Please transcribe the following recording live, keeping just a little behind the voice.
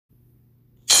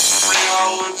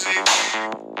The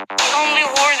only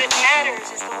war that matters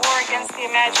is the war against the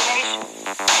imagination.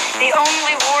 The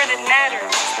only war that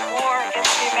matters is the war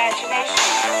against the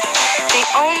imagination. The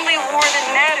only war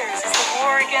that matters is the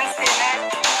war against the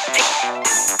imagination.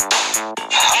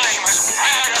 I'm as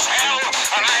mad as hell,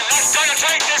 and I'm not gonna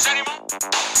take this anymore.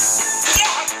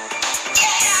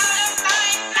 Get out of my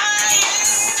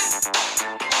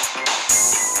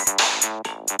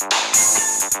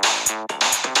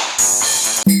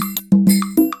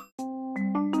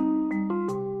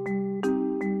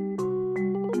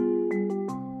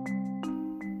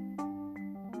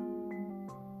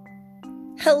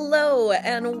Hello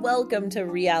and welcome to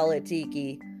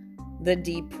Realitiki, the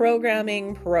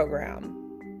deprogramming program.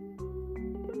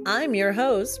 I'm your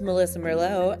host, Melissa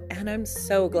Merlot, and I'm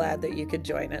so glad that you could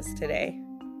join us today,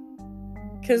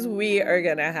 because we are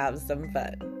going to have some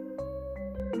fun.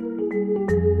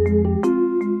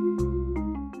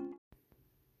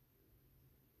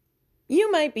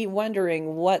 You might be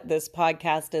wondering what this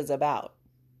podcast is about.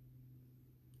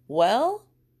 Well,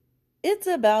 it's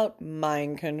about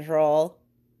mind control.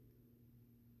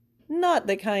 Not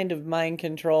the kind of mind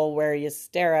control where you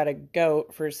stare at a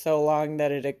goat for so long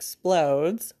that it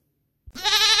explodes.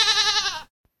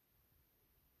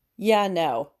 Yeah,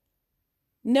 no.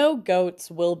 No goats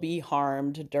will be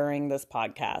harmed during this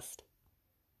podcast.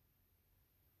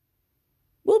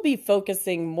 We'll be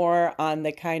focusing more on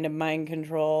the kind of mind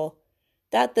control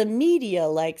that the media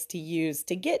likes to use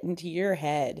to get into your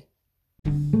head.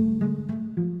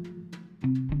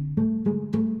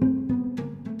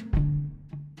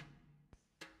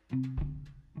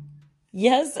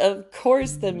 Yes, of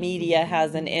course the media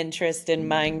has an interest in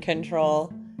mind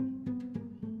control.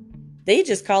 They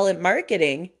just call it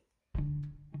marketing.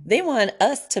 They want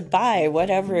us to buy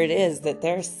whatever it is that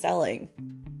they're selling.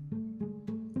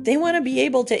 They want to be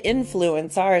able to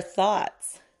influence our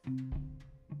thoughts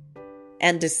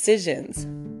and decisions.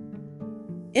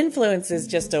 Influence is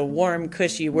just a warm,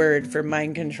 cushy word for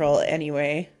mind control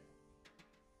anyway.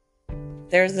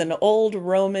 There's an old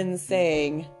Roman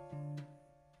saying,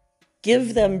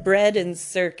 "Give them bread and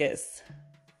circus."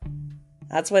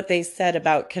 That's what they said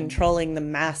about controlling the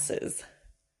masses.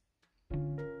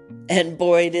 And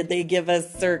boy, did they give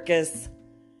us circus.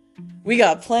 We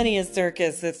got plenty of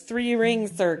circus, a three-ring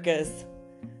circus.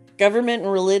 Government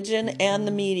and religion and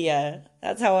the media.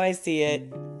 That's how I see it.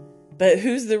 But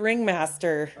who's the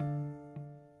ringmaster?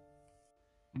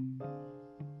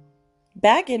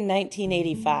 Back in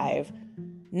 1985,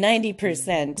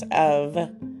 90% of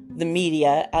the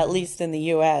media, at least in the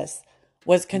US,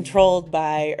 was controlled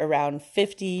by around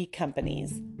 50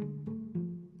 companies.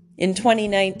 In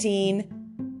 2019,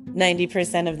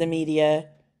 90% of the media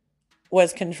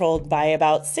was controlled by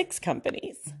about 6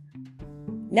 companies.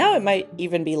 Now it might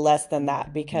even be less than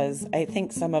that because I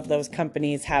think some of those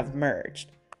companies have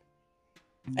merged.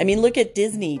 I mean, look at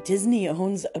Disney. Disney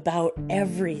owns about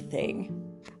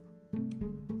everything.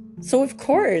 So of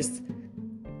course,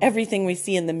 everything we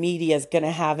see in the media is going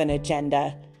to have an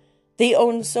agenda. They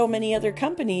own so many other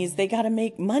companies, they got to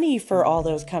make money for all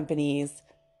those companies.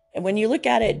 And when you look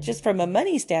at it just from a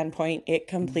money standpoint, it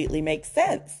completely makes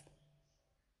sense.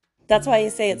 That's why I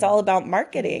say it's all about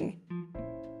marketing.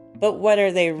 But what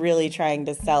are they really trying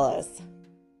to sell us?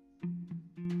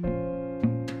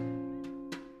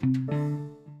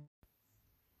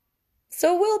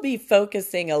 So we'll be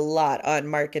focusing a lot on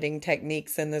marketing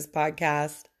techniques in this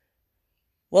podcast.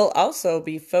 We'll also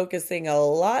be focusing a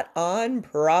lot on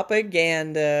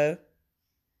propaganda.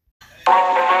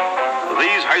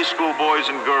 These high school boys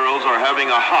and girls are having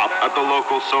a hop at the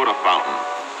local soda fountain.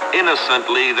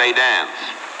 Innocently, they dance.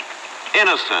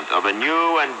 Innocent of a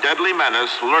new and deadly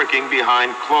menace lurking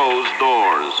behind closed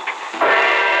doors.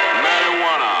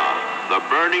 Marijuana, the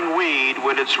burning weed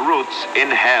with its roots in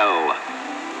hell.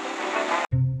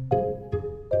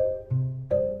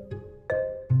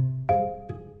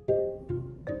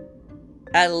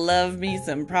 I love me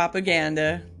some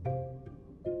propaganda.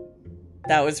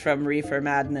 That was from Reefer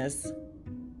Madness,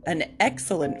 an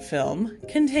excellent film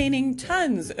containing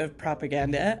tons of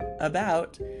propaganda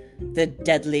about the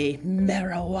deadly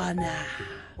marijuana.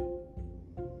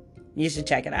 You should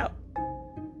check it out.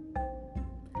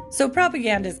 So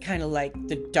propaganda is kind of like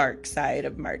the dark side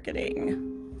of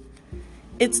marketing.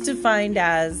 It's defined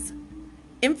as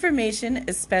information,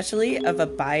 especially of a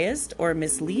biased or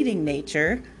misleading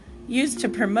nature, used to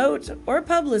promote or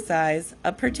publicize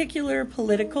a particular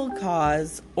political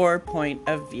cause or point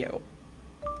of view.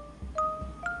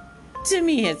 To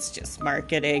me, it's just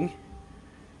marketing.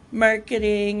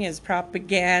 Marketing is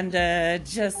propaganda,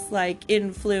 just like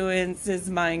influence is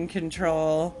mind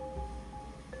control.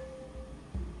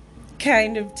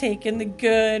 kind of taking the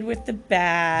good with the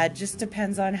bad, just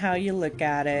depends on how you look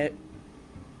at it.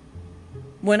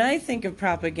 When I think of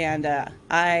propaganda,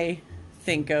 I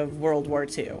think of World War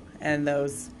II and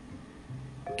those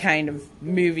kind of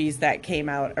movies that came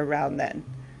out around then.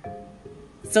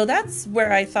 So that's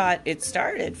where I thought it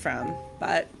started from.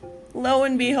 But lo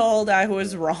and behold, I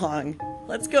was wrong.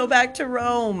 Let's go back to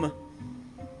Rome.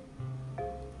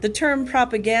 The term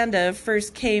propaganda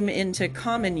first came into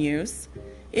common use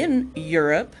in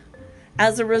Europe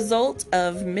as a result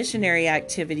of missionary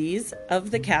activities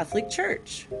of the Catholic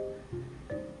Church.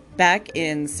 Back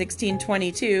in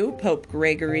 1622, Pope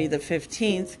Gregory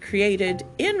XV created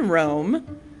in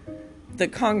Rome the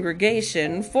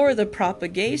Congregation for the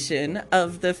Propagation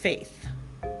of the Faith.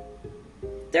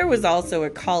 There was also a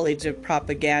college of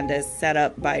propaganda set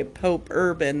up by Pope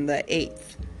Urban VIII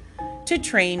to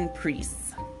train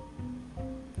priests.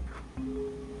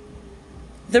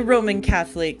 The Roman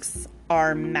Catholics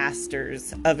are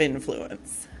masters of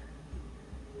influence.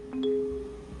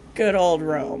 Good old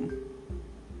Rome.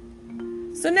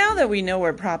 So now that we know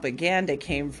where propaganda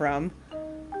came from,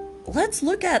 let's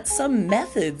look at some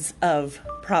methods of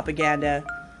propaganda,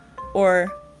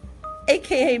 or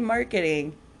AKA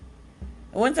marketing.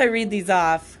 Once I read these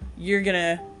off, you're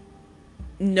gonna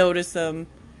notice them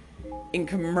in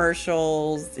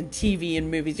commercials, in TV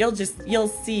and movies. You'll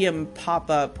see them pop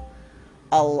up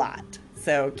a lot.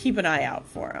 So keep an eye out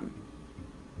for them.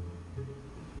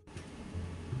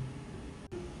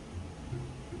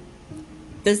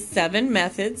 The 7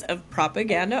 methods of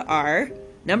propaganda are: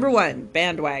 number 1,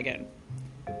 bandwagon.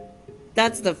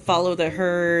 That's the follow the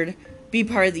herd, be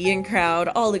part of the in crowd,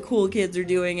 all the cool kids are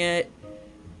doing it.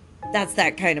 That's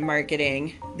that kind of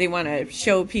marketing. They want to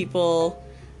show people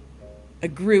a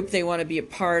group they want to be a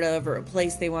part of or a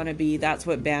place they want to be. That's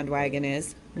what bandwagon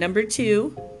is. Number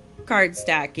 2, card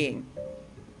stacking.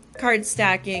 Card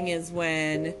stacking is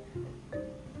when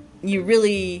you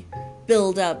really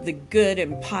build up the good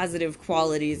and positive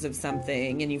qualities of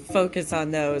something and you focus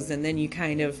on those, and then you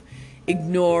kind of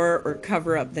ignore or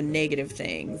cover up the negative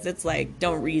things. It's like,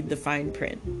 don't read the fine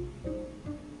print.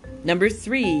 Number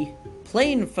 3,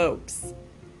 plain folks.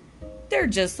 They're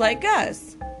just like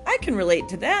us. I can relate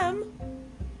to them.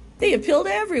 They appeal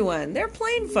to everyone. They're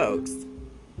plain folks.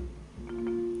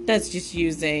 That's just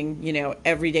using,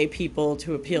 everyday people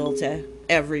to appeal to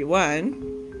everyone.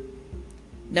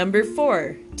 Number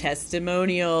 4,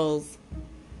 testimonials.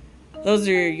 Those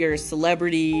are your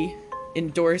celebrity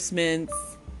endorsements.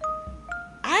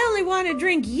 I only want to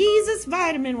drink Yeezus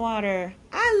vitamin water.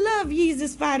 I love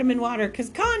Yeezus vitamin water because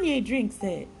Kanye drinks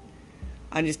it.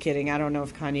 I'm just kidding. I don't know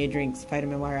if Kanye drinks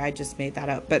vitamin water. I just made that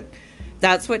up. But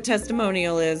that's what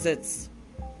testimonial is. It's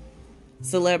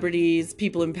celebrities,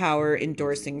 people in power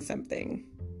endorsing something.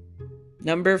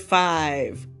 Number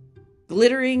 5,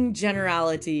 glittering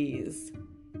generalities.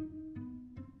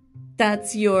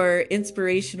 That's your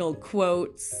inspirational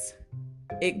quotes.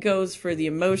 It goes for the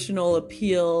emotional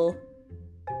appeal,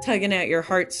 tugging at your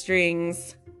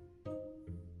heartstrings.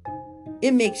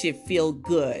 It makes you feel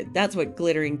good. That's what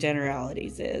glittering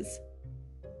generalities is.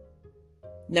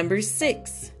 Number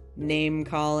 6, name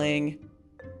calling.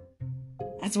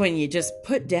 That's when you just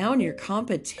put down your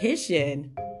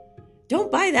competition.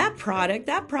 Don't buy that product.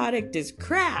 That product is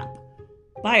crap.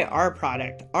 Buy our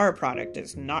product. Our product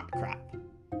is not crap.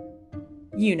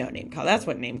 Name call. That's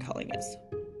what name calling is.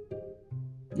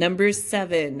 Number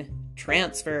 7,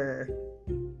 transfer.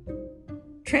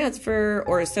 Transfer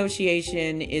or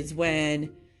association is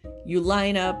when you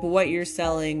line up what you're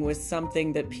selling with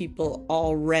something that people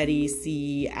already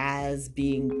see as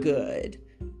being good.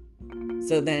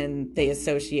 So then they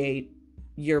associate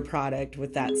your product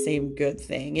with that same good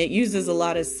thing. It uses a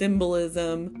lot of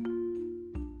symbolism,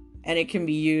 and it can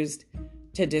be used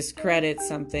to discredit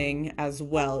something as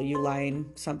well. You line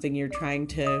something you're trying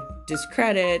to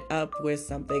discredit up with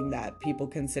something that people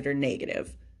consider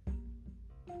negative.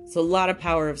 So a lot of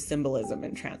power of symbolism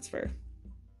in transfer.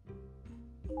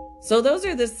 So those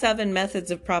are the 7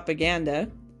 methods of propaganda.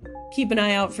 Keep an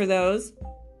eye out for those.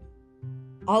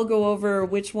 I'll go over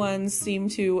which ones seem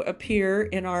to appear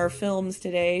in our films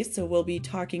today, so we'll be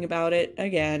talking about it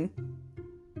again.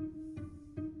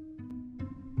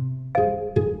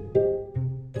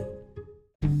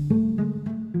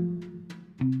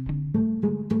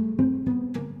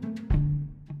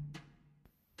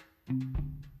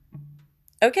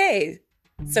 Okay,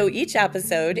 so each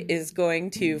episode is going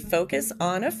to focus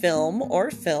on a film or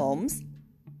films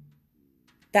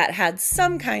that had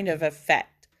some kind of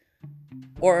effect,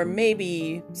 or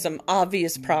maybe some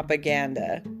obvious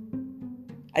propaganda.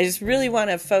 I just really want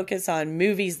to focus on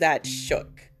movies that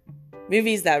shook,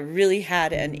 Movies that really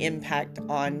had an impact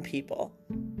on people.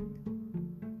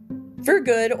 For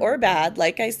good or bad,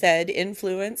 like I said,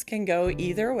 influence can go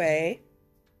either way.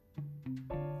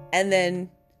 And then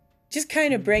just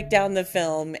kind of break down the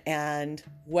film and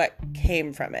what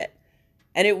came from it.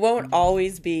 And it won't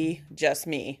always be just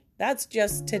me. That's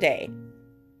just today.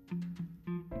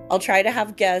 I'll try to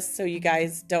have guests so you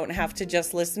guys don't have to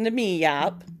just listen to me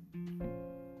yap.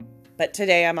 But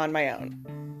today I'm on my own.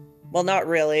 Well, not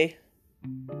really.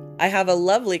 I have a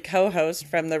lovely co-host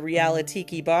from the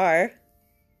Realitiki Bar.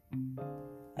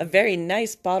 A very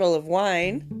nice bottle of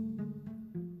wine.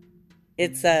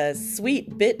 It's a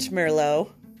sweet bitch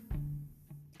Merlot.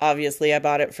 Obviously, I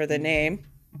bought it for the name.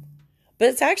 But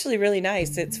it's actually really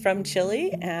nice. It's from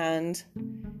Chile, and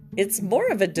it's more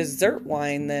of a dessert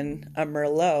wine than a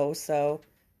Merlot. So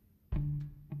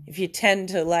if you tend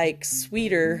to like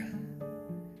sweeter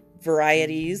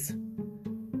varieties,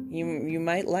 you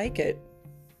might like it.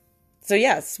 So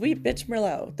yeah, Sweet Bitch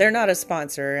Merlot. They're not a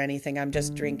sponsor or anything. I'm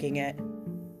just drinking it.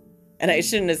 And I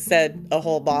shouldn't have said a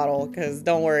whole bottle, because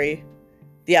don't worry,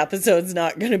 the episode's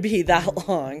not going to be that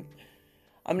long.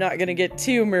 I'm not going to get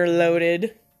too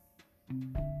Merloted.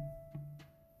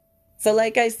 So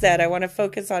like I said, I want to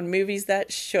focus on movies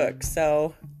that shook.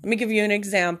 So let me give you an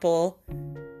example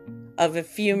of a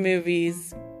few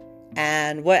movies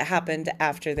and what happened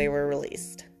after they were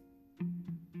released.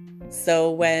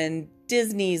 So when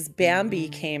Disney's Bambi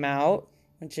came out,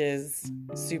 which is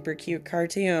a super cute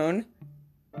cartoon,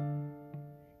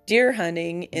 deer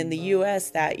hunting in the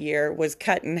US that year was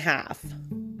cut in half.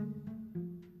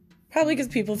 Probably because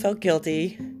people felt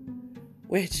guilty,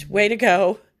 which, way to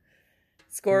go.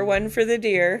 Score one for the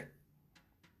deer.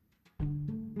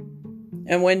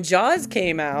 And when Jaws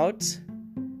came out,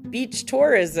 beach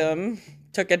tourism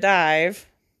took a dive.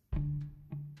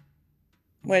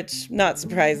 Which, not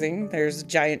surprising. There's a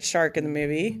giant shark in the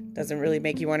movie. Doesn't really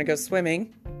make you want to go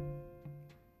swimming.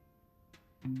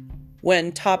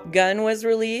 When Top Gun was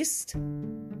released,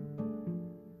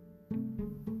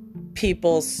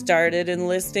 people started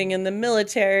enlisting in the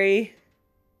military.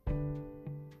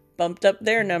 Bumped up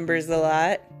their numbers a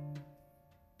lot.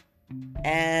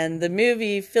 And the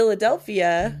movie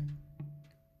Philadelphia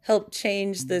helped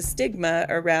change the stigma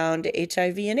around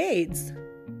HIV and AIDS.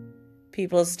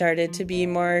 People started to be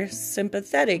more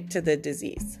sympathetic to the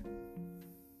disease.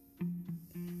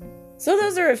 So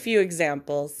those are a few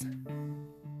examples.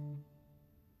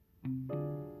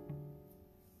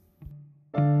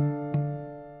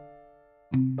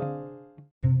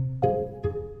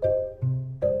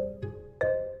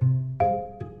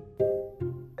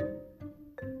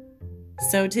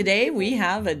 So today we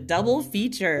have a double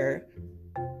feature.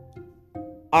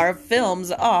 Our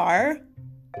films are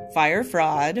Fire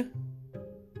Fraud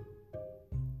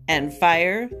and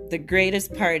Fire, the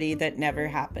Greatest Party That Never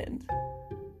Happened.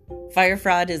 Fire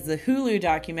Fraud is the Hulu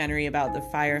documentary about the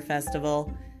Fire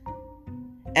Festival,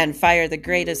 and Fire, the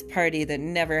Greatest Party That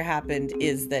Never Happened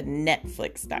is the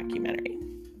Netflix documentary.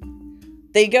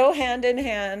 They go hand in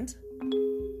hand,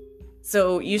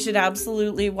 so you should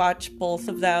absolutely watch both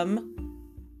of them.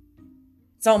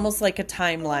 It's almost like a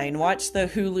timeline. Watch the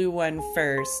Hulu one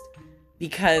first,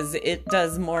 because it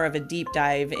does more of a deep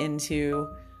dive into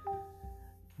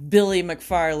Billy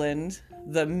McFarland,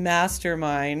 the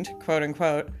mastermind, quote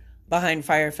unquote, behind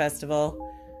Fire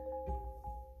Festival.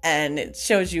 And it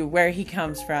shows you where he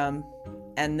comes from.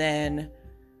 And then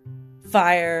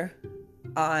Fire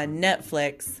on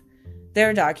Netflix,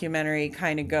 their documentary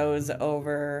kind of goes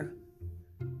over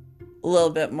a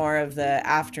little bit more of the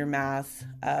aftermath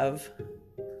of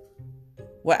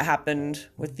what happened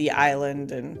with the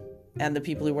island and the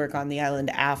people who work on the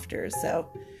island after.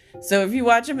 So if you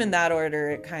watch them in that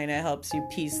order, it kind of helps you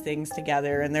piece things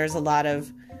together. And there's a lot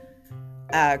of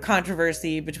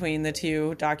controversy between the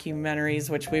two documentaries,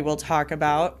 which we will talk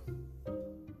about.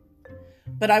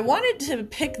 But I wanted to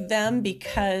pick them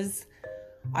because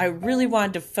I really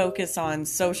wanted to focus on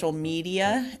social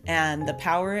media and the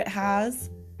power it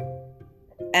has.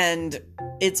 And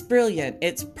it's brilliant.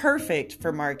 It's perfect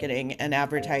for marketing and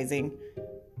advertising.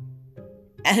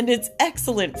 And it's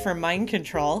excellent for mind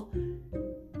control,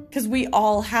 because we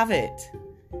all have it.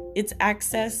 It's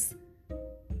access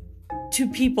to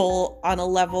people on a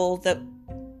level that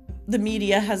the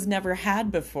media has never had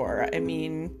before. I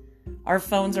mean, our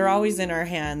phones are always in our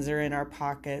hands or in our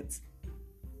pockets.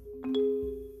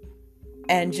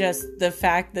 And just the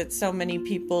fact that so many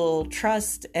people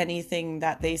trust anything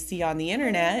that they see on the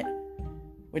internet,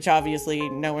 which obviously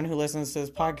no one who listens to this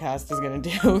podcast is going to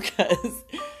do, because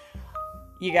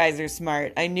you guys are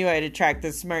smart. I knew I'd attract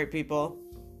the smart people.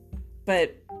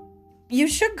 But you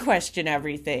should question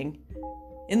everything.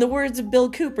 In the words of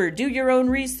Bill Cooper, do your own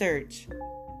research.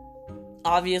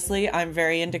 Obviously, I'm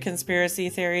very into conspiracy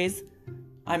theories.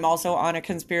 I'm also on a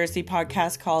conspiracy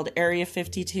podcast called Area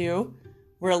 52.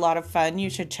 We're a lot of fun. You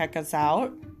should check us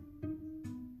out.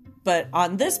 But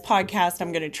on this podcast,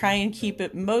 I'm going to try and keep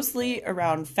it mostly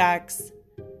around facts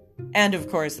and, of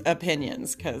course,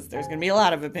 opinions, because there's going to be a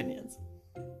lot of opinions.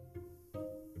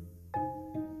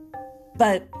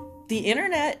 But the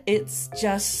internet, it's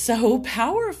just so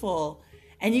powerful,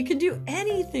 and you can do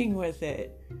anything with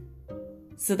it.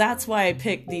 So that's why I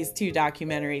picked these two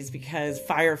documentaries, because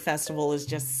Fyre Festival is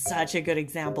just such a good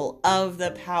example of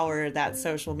the power that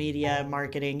social media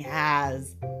marketing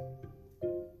has.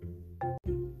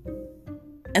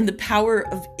 And the power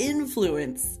of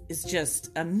influence is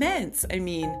just immense. I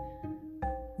mean,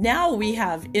 now we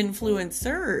have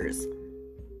influencers,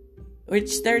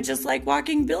 which they're just like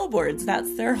walking billboards.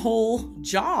 That's their whole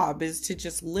job, is to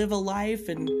just live a life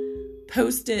and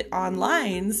post it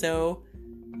online so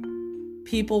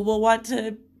people will want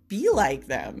to be like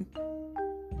them.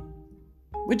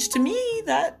 Which to me,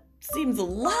 that seems a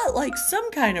lot like some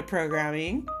kind of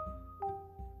programming.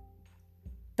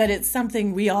 But it's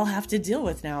something we all have to deal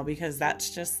with now, because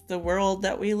that's just the world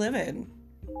that we live in.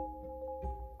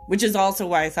 Which is also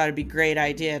why I thought it'd be a great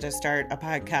idea to start a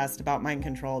podcast about mind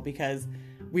control, because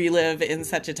we live in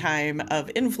such a time of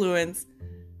influence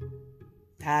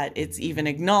that it's even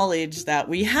acknowledged that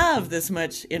we have this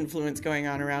much influence going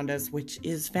on around us, which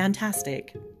is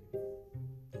fantastic.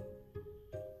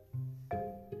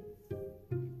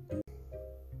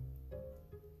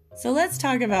 So let's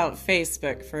talk about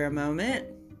Facebook for a moment.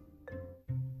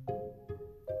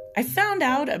 I found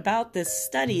out about this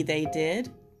study they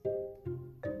did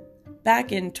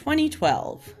back in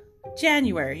 2012,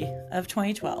 January of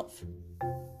 2012.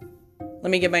 Let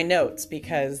me get my notes,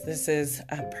 because this is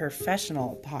a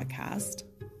professional podcast.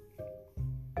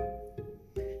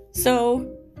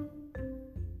 So,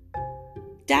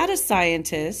 data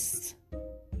scientists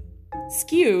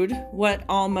skewed what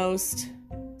almost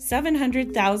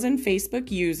 700,000 Facebook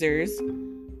users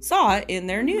saw in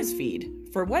their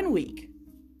newsfeed for 1 week.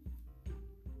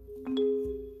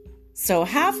 So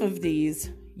half of these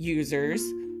users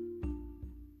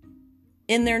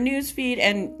in their newsfeed,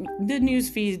 and the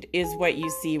newsfeed is what you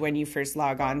see when you first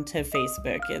log on to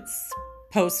Facebook. It's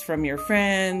posts from your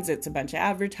friends, it's a bunch of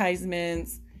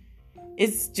advertisements,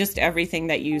 it's just everything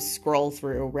that you scroll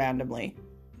through randomly.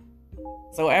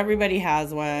 So everybody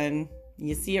has one.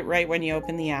 You see it right when you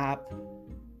open the app.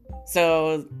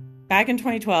 So back in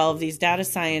 2012, these data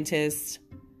scientists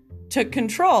took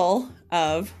control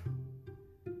of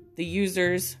the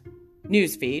user's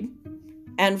newsfeed.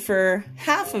 And for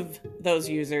half of those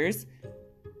users,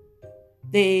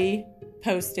 they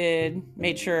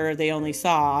made sure they only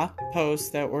saw posts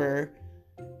that were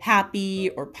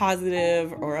happy or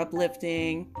positive or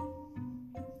uplifting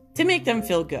to make them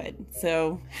feel good.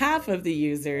 So half of the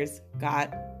users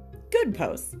got good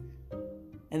posts.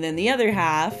 And then the other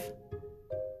half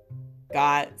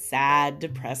got sad,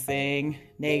 depressing,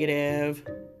 negative,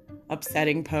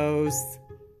 upsetting posts.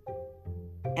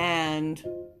 And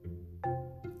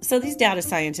so these data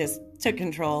scientists took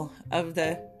control of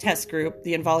the test group,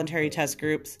 the involuntary test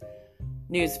group's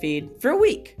newsfeed for a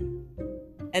week.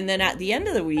 And then at the end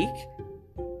of the week,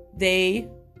 they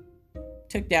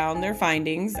took down their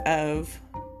findings of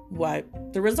what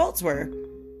the results were.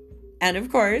 And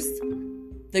of course,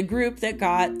 the group that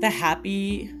got the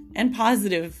happy and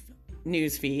positive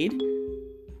newsfeed,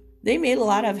 they made a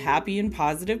lot of happy and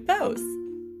positive posts.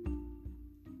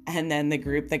 And then the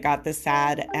group that got the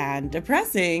sad and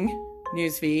depressing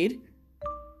newsfeed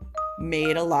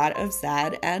made a lot of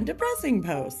sad and depressing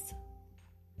posts.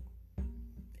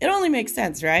 It only makes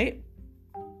sense, right?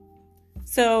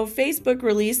 So Facebook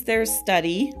released their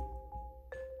study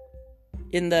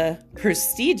in the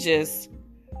prestigious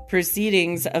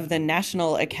Proceedings of the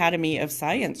National Academy of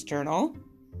Science journal,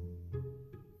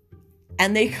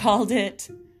 and they called it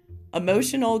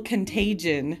Emotional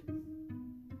Contagion,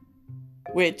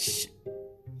 which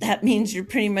that means you're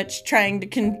pretty much trying to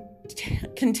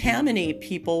contaminate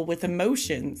people with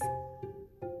emotions.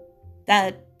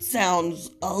 That sounds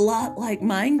a lot like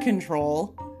mind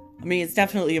control. I mean, it's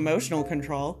definitely emotional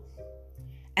control.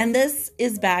 And this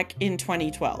is back in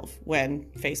 2012 when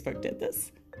Facebook did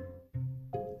this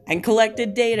and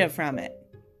collected data from it.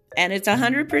 And it's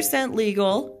 100%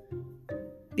 legal,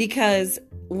 because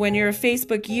when you're a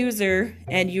Facebook user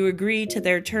and you agree to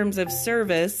their terms of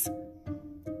service,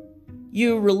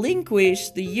 you relinquish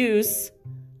the use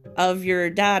of your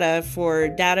data for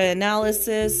data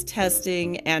analysis,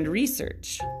 testing, and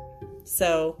research.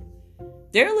 So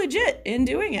they're legit in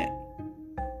doing it.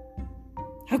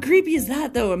 How creepy is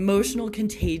that, though? Emotional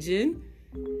contagion?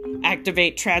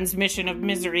 Activate transmission of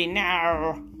misery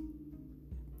now.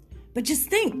 But just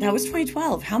think, that was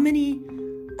 2012. How many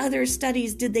other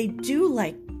studies did they do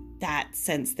like that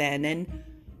since then? And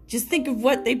just think of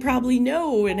what they probably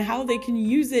know and how they can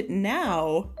use it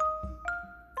now.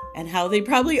 And how they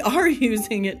probably are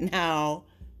using it now.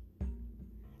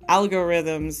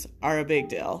 Algorithms are a big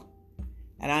deal.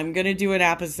 And I'm going to do an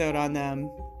episode on them.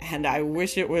 And I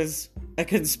wish it was a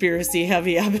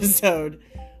conspiracy-heavy episode.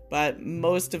 But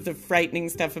most of the frightening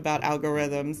stuff about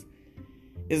algorithms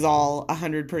is all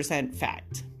 100%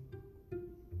 fact.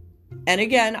 And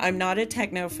again, I'm not a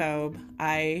technophobe.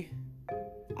 I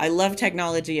love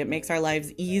technology. It makes our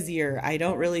lives easier. I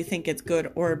don't really think it's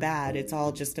good or bad. It's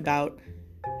all just about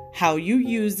how you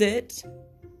use it.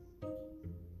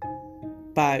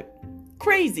 But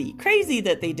crazy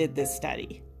that they did this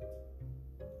study.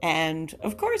 And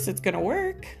of course it's going to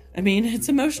work. I mean, it's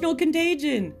emotional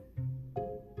contagion.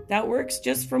 That works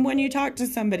just from when you talk to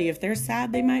somebody. If they're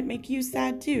sad, they might make you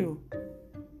sad too.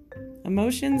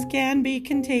 Emotions can be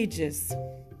contagious.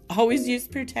 Always use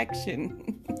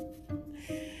protection.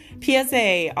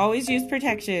 PSA, always use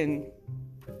protection.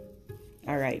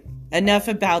 All right, enough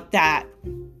about that.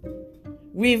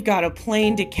 We've got a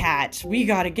plane to catch. We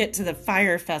got to get to the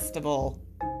fire festival.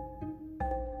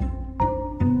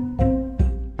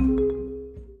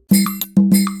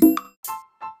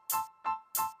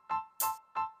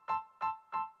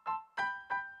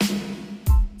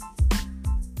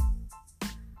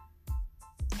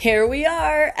 Here we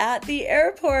are at the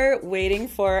airport waiting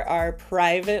for our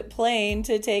private plane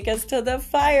to take us to the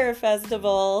fire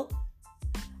festival.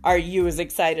 Are you as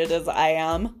excited as I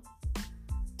am?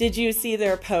 Did you see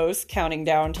their post counting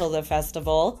down till the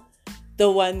festival?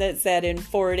 The one that said in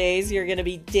 4 days you're going to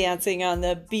be dancing on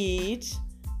the beach?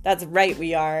 That's right,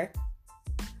 we are.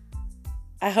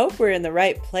 I hope we're in the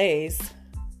right place.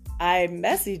 I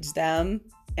messaged them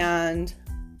and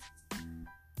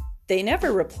they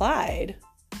never replied.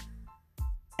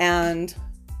 And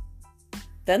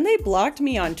then they blocked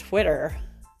me on Twitter.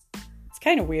 It's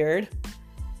kind of weird.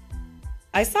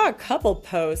 I saw a couple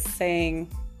posts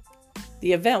saying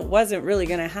the event wasn't really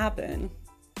going to happen.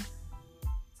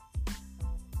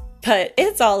 But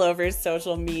it's all over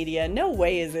social media. No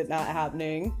way is it not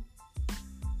happening.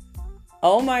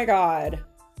 Oh my God.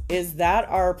 Is that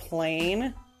our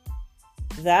plane?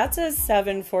 That's a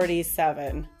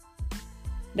 747.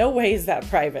 No way is that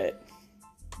private.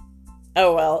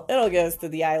 Oh well, it'll get us to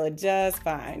the island just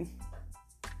fine.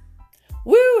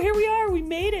 Woo, here we are. We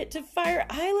made it to Fire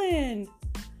Island.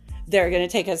 They're going to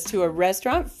take us to a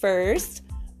restaurant first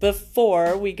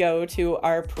before we go to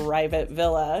our private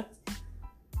villa.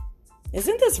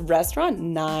 Isn't this restaurant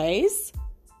nice?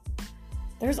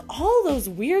 There's all those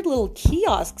weird little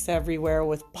kiosks everywhere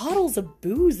with bottles of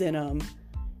booze in them.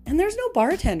 And there's no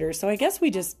bartender, so I guess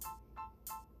we just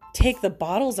take the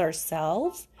bottles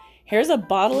ourselves. Here's a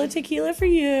bottle of tequila for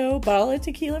you, bottle of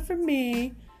tequila for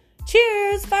me.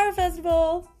 Cheers, Fire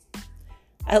Festival.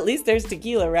 At least there's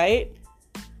tequila, right?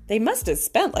 They must have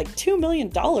spent like $2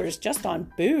 million just on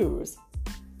booze.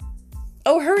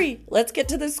 Oh, hurry. Let's get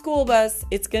to the school bus.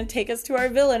 It's going to take us to our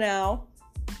villa now.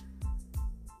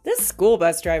 This school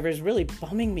bus driver is really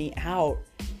bumming me out.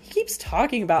 He keeps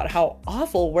talking about how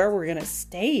awful where we're going to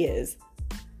stay is.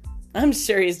 I'm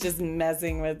sure he's just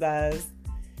messing with us.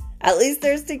 At least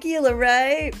there's tequila,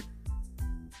 right?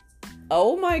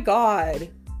 Oh my God.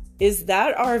 Is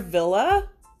that our villa?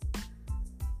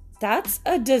 That's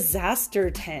a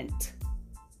disaster tent.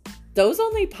 Those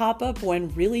only pop up when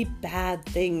really bad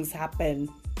things happen.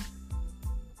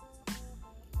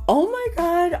 Oh my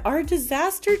God, our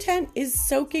disaster tent is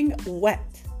soaking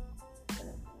wet.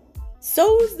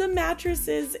 So's the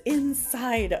mattresses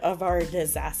inside of our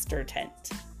disaster tent.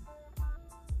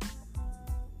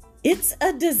 It's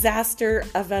a disaster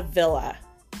of a villa.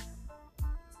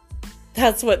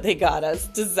 That's what they got us,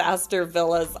 disaster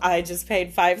villas. I just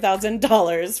paid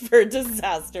 $5,000 for a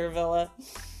disaster villa.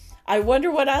 I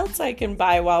wonder what else I can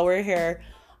buy while we're here.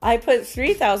 I put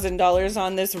 $3,000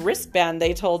 on this wristband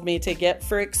they told me to get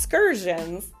for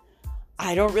excursions.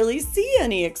 I don't really see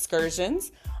any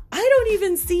excursions. I don't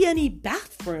even see any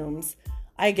bathrooms.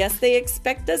 I guess they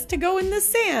expect us to go in the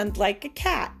sand like a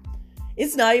cat.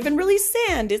 It's not even really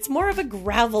sand. It's more of a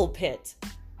gravel pit.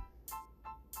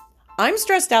 I'm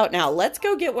stressed out now. Let's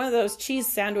go get one of those cheese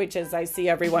sandwiches I see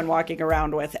everyone walking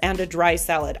around with and a dry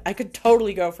salad. I could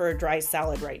totally go for a dry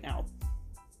salad right now.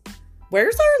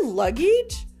 Where's our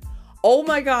luggage? Oh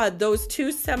my God, those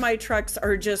 2 semi-trucks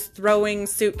are just throwing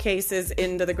suitcases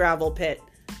into the gravel pit.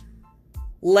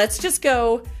 Let's just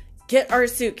go get our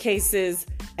suitcases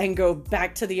and go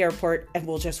back to the airport and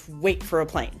we'll just wait for a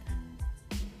plane.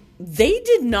 They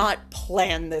did not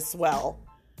plan this well.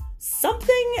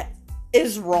 Something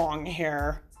is wrong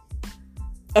here.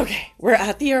 Okay, we're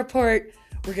at the airport.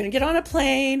 We're going to get on a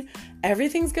plane.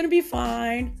 Everything's going to be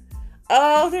fine.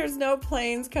 Oh, there's no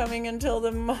planes coming until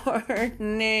the morning.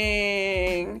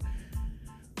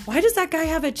 Why does that guy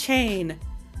have a chain?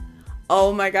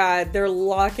 Oh my God, they're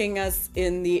locking us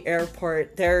in the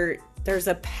airport. There's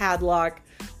a padlock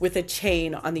with a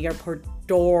chain on the airport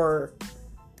door.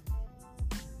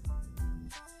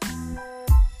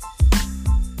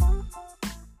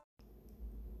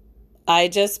 I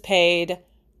just paid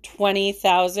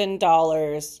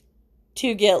 $20,000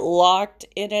 to get locked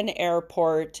in an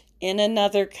airport in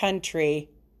another country,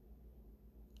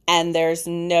 and there's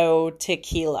no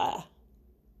tequila.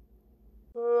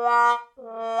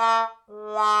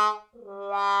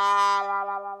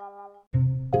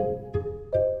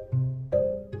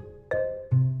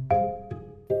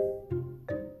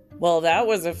 Well, that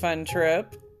was a fun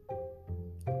trip.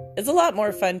 It's a lot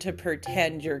more fun to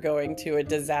pretend you're going to a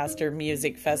disaster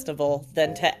music festival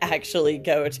than to actually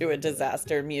go to a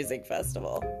disaster music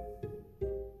festival.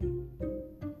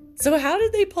 So how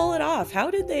did they pull it off?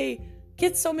 How did they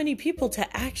get so many people to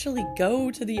actually go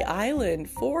to the island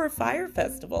for a fire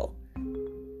festival?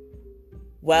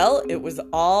 Well, it was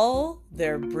all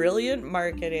their brilliant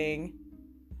marketing,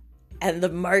 and the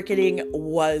marketing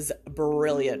was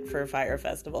brilliant for a fire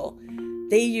festival.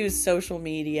 They used social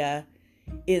media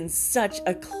in such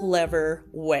a clever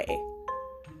way.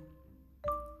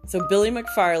 So Billy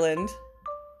McFarland,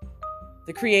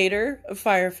 the creator of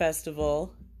Fire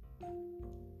Festival,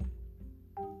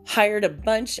 hired a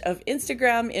bunch of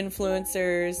Instagram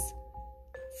influencers,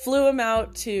 flew them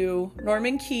out to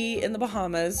Norman Cay in the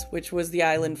Bahamas, which was the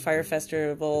island Fire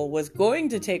Festival was going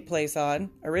to take place on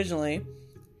originally,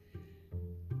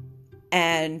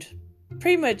 and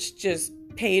pretty much just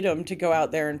paid them to go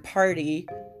out there and party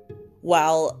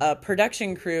while a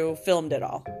production crew filmed it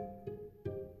all.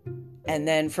 And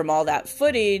then from all that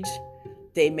footage,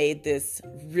 they made this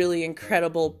really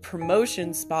incredible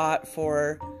promotion spot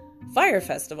for Fire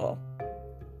Festival.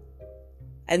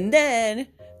 And then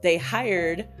they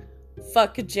hired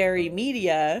Fuck Jerry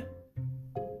Media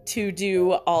to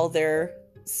do all their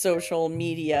social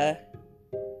media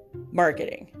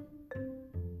marketing.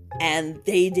 And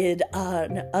they did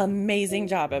an amazing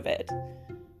job of it.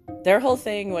 Their whole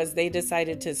thing was they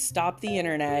decided to stop the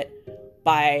internet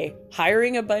by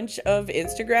hiring a bunch of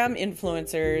Instagram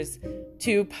influencers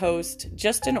to post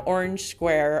just an orange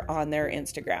square on their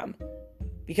Instagram.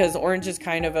 Because orange is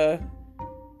kind of a,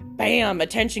 bam,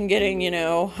 attention-getting,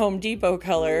 Home Depot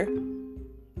color.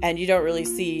 And you don't really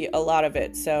see a lot of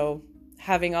it. So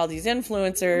having all these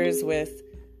influencers with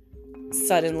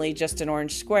suddenly just an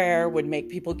orange square would make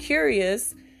people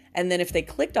curious. And then if they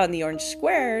clicked on the orange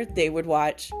square, they would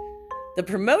watch the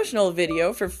promotional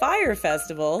video for Fire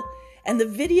Festival. And the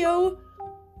video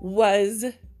was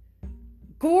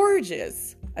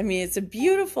gorgeous. I mean, it's a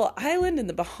beautiful island in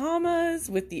the Bahamas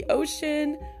with the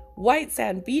ocean, white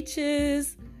sand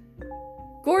beaches,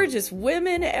 gorgeous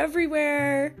women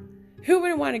everywhere. Who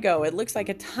wouldn't want to go? It looks like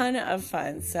a ton of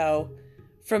fun. So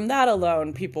from that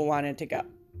alone, people wanted to go.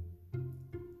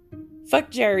 Fuck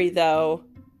Jerry, though,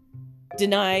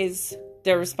 denies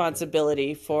their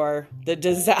responsibility for the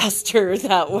disaster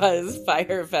that was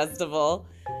Fire Festival,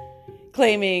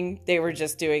 claiming they were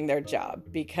just doing their job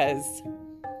because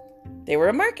they were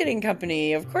a marketing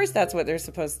company. Of course, that's what they're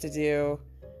supposed to do.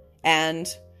 And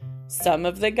some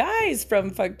of the guys from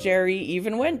Fuck Jerry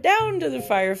even went down to the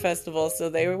Fire Festival, so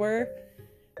they were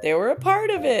a part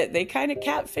of it. They kind of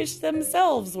catfished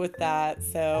themselves with that.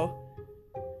 So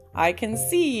I can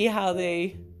see how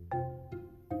they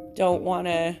don't want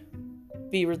to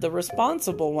be the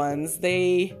responsible ones.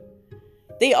 They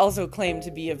also claim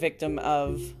to be a victim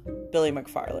of Billy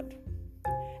McFarland.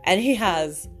 And he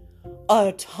has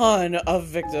a ton of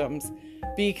victims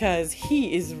because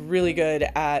he is really good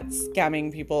at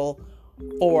scamming people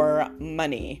for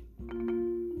money.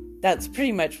 That's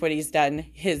pretty much what he's done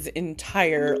his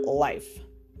entire life.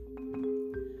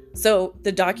 So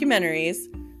the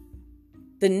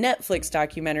Netflix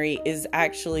documentary is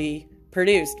actually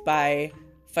produced by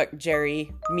Fuck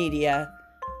Jerry Media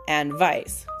and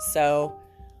Vice. So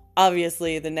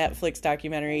obviously the Netflix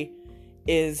documentary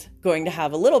is going to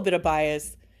have a little bit of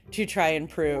bias to try and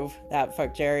prove that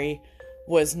Fuck Jerry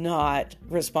was not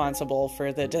responsible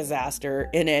for the disaster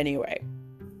in any way.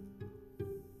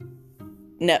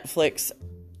 Netflix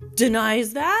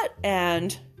denies that,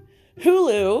 and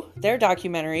Hulu, their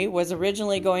documentary, was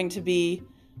originally going to be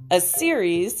a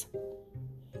series,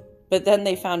 But then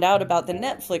they found out about the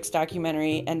Netflix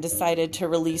documentary and decided to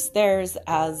release theirs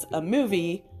as a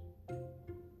movie.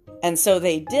 And so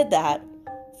they did that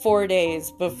 4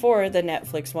 days before the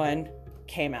Netflix one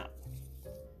came out.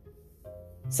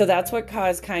 So that's what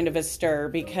caused kind of a stir,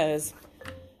 because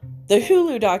the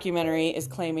Hulu documentary is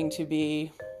claiming to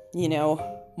be,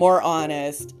 more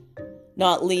honest,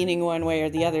 not leaning one way or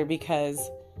the other,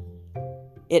 because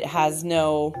it has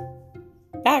no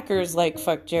backers like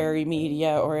Fuck Jerry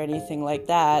Media or anything like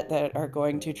that are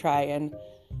going to try and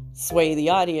sway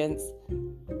the audience.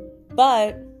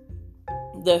 But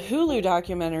the Hulu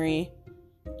documentary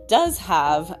does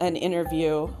have an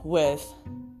interview with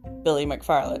Billy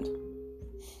McFarland.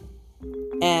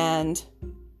 And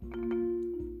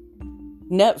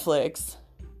Netflix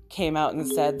came out and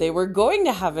said they were going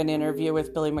to have an interview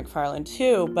with Billy McFarland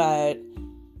too, but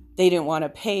they didn't want to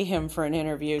pay him for an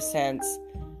interview since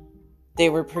they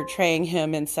were portraying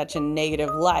him in such a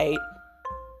negative light.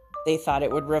 They thought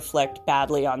it would reflect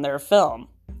badly on their film.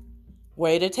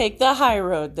 Way to take the high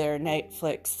road there,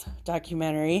 Netflix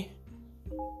documentary.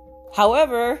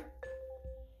 However,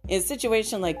 in a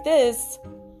situation like this,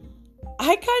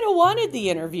 I kind of wanted the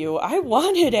interview. I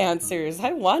wanted answers.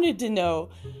 I wanted to know,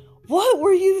 what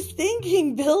were you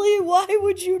thinking, Billy? Why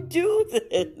would you do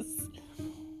this?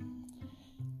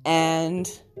 And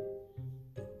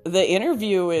the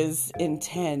interview is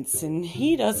intense, and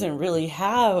he doesn't really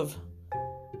have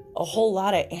a whole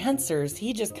lot of answers.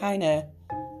 He just kind of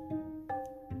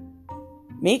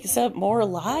makes up more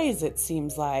lies, it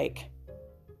seems like.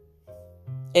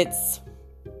 It's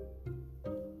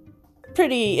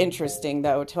pretty interesting,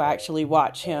 though, to actually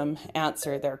watch him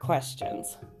answer their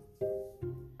questions.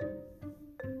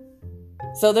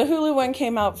 So the Hulu one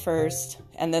came out first,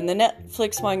 and then the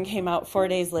Netflix one came out 4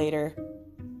 days later.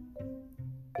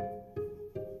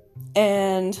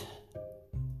 And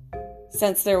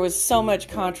since there was so much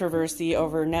controversy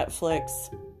over Netflix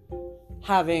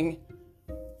having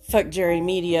Fuck Jerry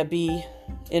Media be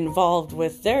involved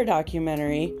with their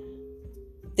documentary,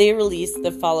 they released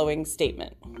the following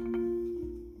statement.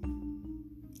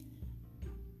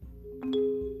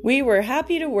 We were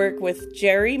happy to work with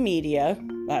Jerry Media,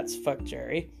 that's Fuck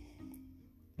Jerry,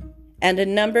 and a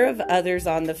number of others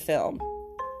on the film.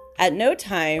 At no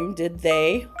time did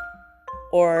they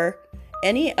or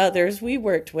any others we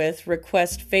worked with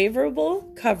request favorable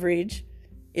coverage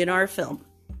in our film,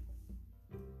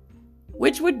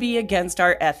 which would be against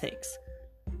our ethics.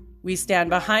 We stand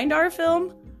behind our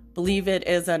film, believe it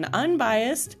is an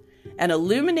unbiased and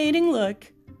illuminating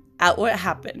look at what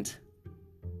happened,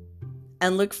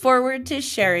 and look forward to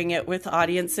sharing it with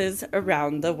audiences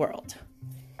around the world.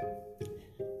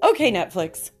 Okay,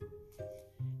 Netflix.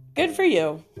 Good for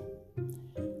you.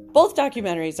 Both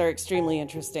documentaries are extremely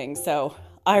interesting, so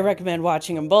I recommend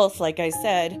watching them both. Like I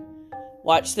said,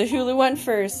 watch the Hulu one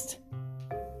first,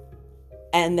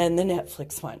 and then the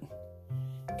Netflix one.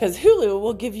 Because Hulu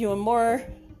will give you a more,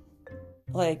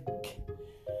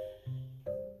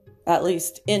 at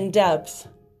least in-depth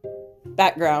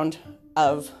background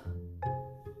of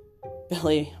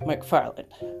Billy McFarland,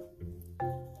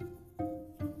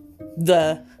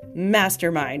 the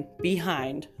mastermind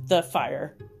behind the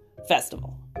Fyre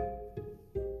Festival.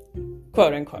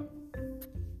 Quote unquote.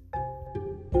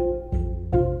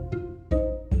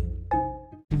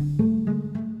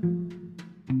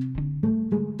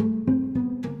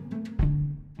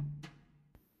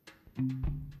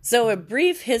 So, a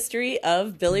brief history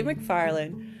of Billy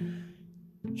McFarland.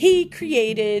 He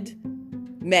created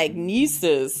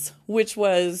Magnesis, which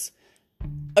was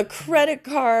a credit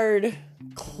card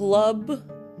club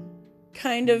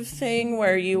kind of thing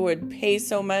where you would pay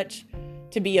so much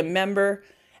to be a member,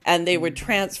 and they would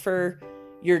transfer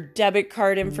your debit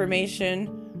card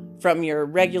information from your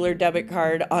regular debit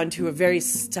card onto a very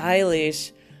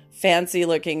stylish,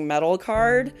 fancy-looking metal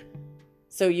card,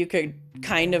 so you could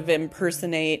kind of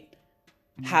impersonate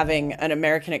having an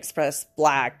American Express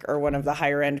Black or one of the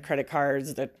higher-end credit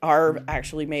cards that are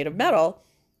actually made of metal.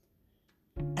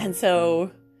 And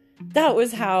so that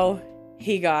was how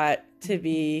he got to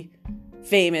be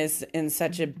famous and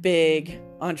such a big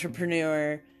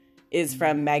entrepreneur, is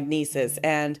from Magnesis.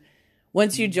 And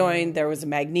once you joined, there was a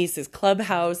Magnesis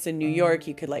clubhouse in New York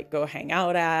you could go hang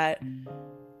out at,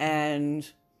 and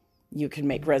you could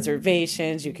make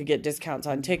reservations, you could get discounts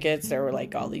on tickets. There were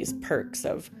all these perks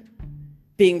of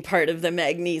being part of the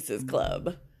Magnesis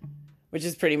Club, which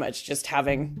is pretty much just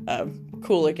having a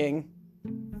cool looking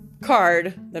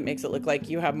card that makes it look like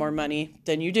you have more money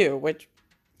than you do, which,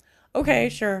 okay,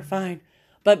 sure, fine.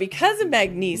 But because of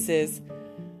Magnesis,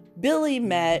 Billy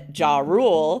met Ja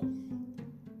Rule,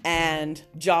 and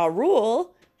Ja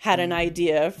Rule had an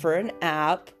idea for an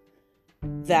app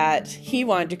that he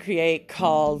wanted to create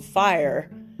called Fyre.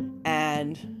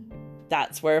 And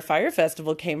that's where Fyre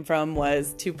Festival came from,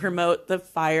 was to promote the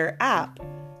Fyre app.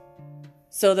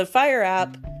 So the Fyre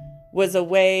app was a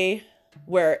way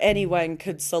where anyone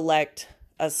could select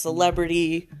a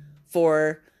celebrity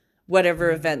for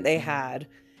whatever event they had.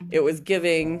 It was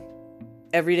giving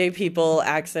everyday people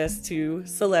access to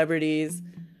celebrities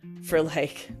for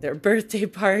like their birthday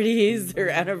parties, their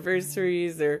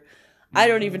anniversaries, or I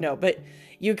don't even know. But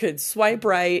you could swipe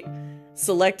right,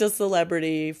 select a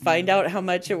celebrity, find out how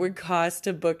much it would cost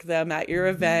to book them at your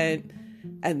event,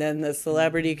 and then the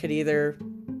celebrity could either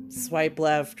swipe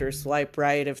left or swipe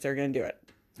right if they're going to do it.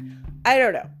 I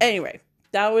don't know. Anyway,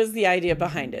 that was the idea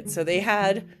behind it. So they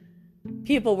had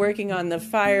people working on the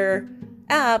Fyre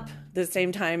app the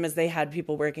same time as they had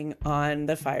people working on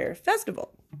the Fyre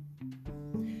Festival.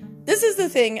 This is the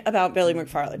thing about Billy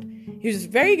McFarland. He was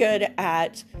very good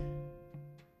at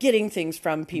getting things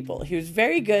from people. He was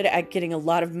very good at getting a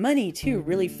lot of money too,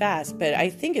 really fast. But I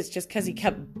think it's just because he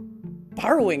kept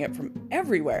borrowing it from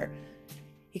everywhere.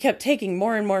 He kept taking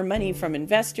more and more money from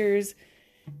investors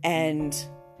and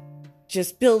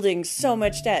just building so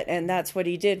much debt. And that's what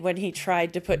he did when he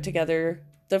tried to put together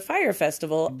the Fyre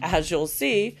Festival, as you'll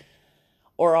see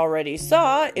or already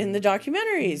saw in the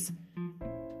documentaries.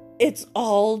 It's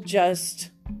all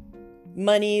just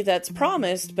money that's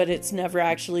promised, but it's never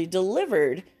actually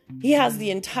delivered. He has the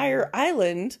entire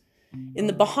island in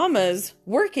the Bahamas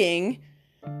working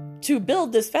to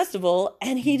build this festival,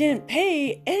 and he didn't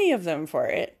pay any of them for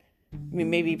it. I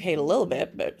mean, maybe he paid a little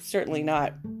bit, but certainly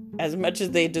not as much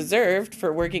as they deserved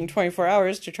for working 24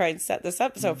 hours to try and set this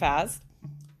up so fast.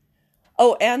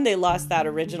 Oh, and they lost that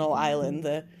original island,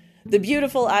 the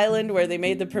beautiful island where they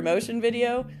made the promotion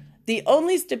video. The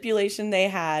only stipulation they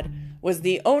had was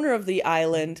the owner of the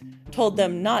island told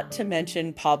them not to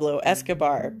mention Pablo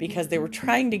Escobar because they were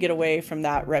trying to get away from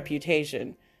that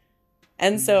reputation.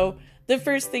 And so the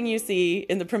first thing you see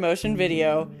in the promotion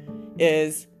video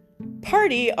is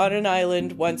party on an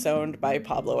island once owned by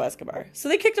Pablo Escobar. So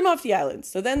they kicked him off the island.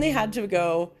 So then they had to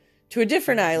go to a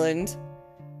different island,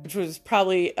 which was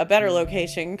probably a better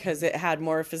location because it had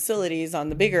more facilities on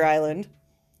the bigger island.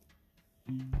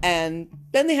 And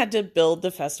then they had to build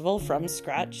the festival from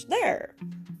scratch there,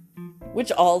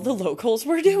 which all the locals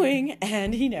were doing,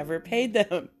 and he never paid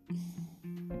them.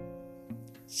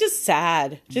 It's just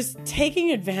sad, just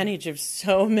taking advantage of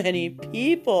so many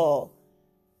people.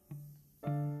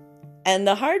 And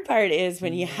the hard part is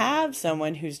when you have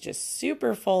someone who's just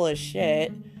super full of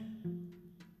shit,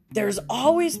 there's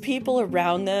always people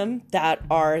around them that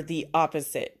are the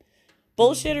opposite.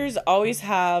 Bullshitters always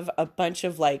have a bunch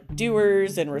of like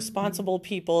doers and responsible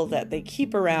people that they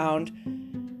keep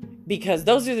around because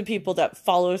those are the people that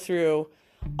follow through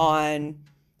on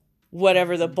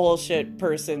whatever the bullshit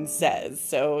person says.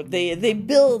 So they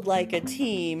build like a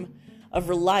team of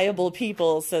reliable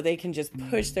people so they can just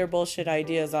push their bullshit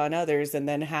ideas on others and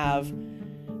then have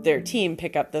their team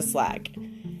pick up the slack.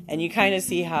 And you kind of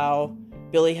see how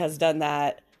Billy has done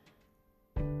that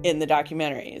in the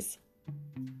documentaries.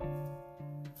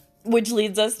 Which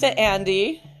leads us to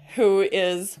Andy, who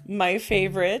is my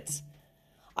favorite.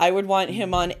 I would want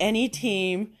him on any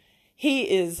team. He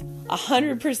is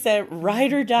 100%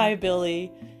 ride or die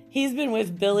Billy. He's been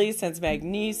with Billy since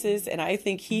Magnesis, and I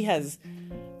think he has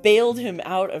bailed him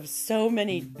out of so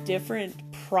many different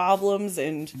problems,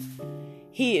 and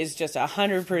he is just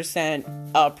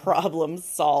 100% a problem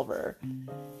solver.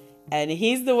 And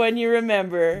he's the one you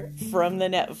remember from the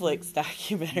Netflix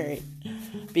documentary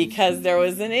because there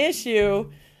was an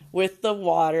issue with the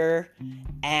water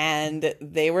and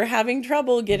they were having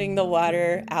trouble getting the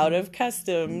water out of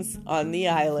customs on the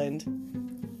island.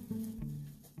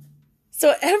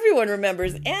 So everyone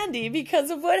remembers Andy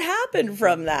because of what happened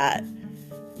from that.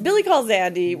 Billy calls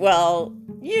Andy, well,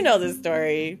 you know the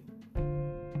story.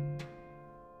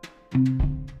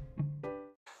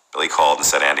 Billy called and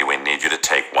said, Andy, we need you to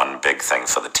take one big thing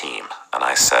for the team. And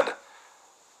I said,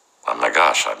 oh my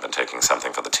gosh, I've been taking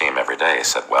something for the team every day. He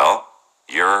said, well,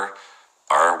 you're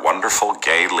our wonderful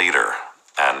gay leader,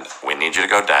 and we need you to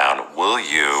go down. Will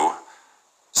you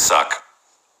suck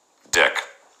dick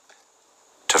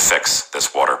to fix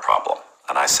this water problem?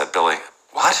 And I said, Billy,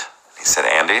 what? He said,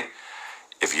 Andy,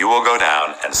 if you will go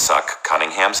down and suck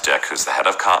Cunningham's dick, who's the head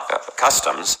of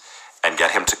customs, and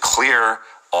get him to clear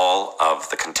all of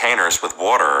the containers with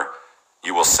water,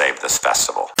 you will save this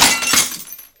festival.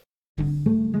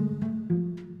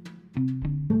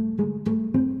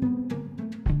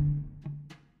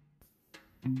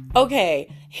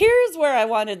 Okay, here's where I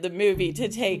wanted the movie to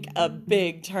take a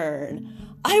big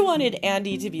turn. I wanted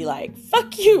Andy to be like,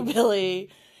 fuck you, Billy.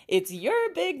 It's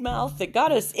your big mouth that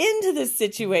got us into this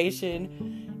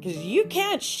situation because you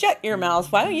can't shut your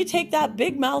mouth. Why don't you take that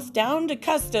big mouth down to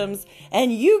customs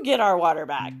and you get our water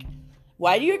back?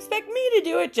 Why do you expect me to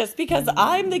do it just because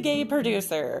I'm the gay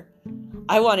producer?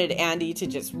 I wanted Andy to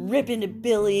just rip into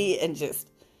Billy and just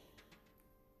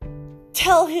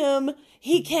tell him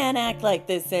he can't act like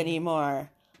this anymore.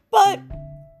 But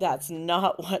that's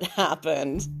not what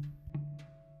happened.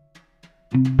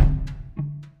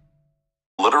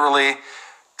 Literally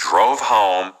drove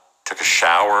home, took a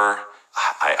shower.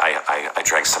 I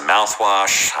drank some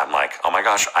mouthwash. I'm like, oh my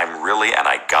gosh, and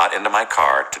I got into my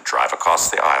car to drive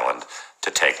across the island to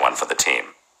take one for the team.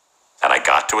 And I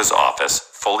got to his office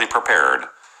fully prepared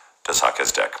to suck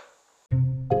his dick.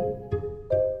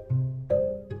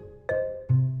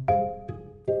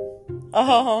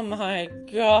 Oh my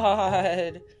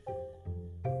God.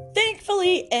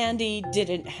 Thankfully, Andy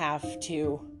didn't have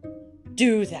to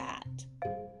do that.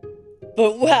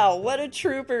 But wow, what a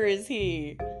trooper is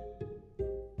he.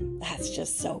 That's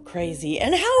just so crazy.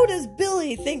 And how does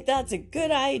Billy think that's a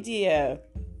good idea?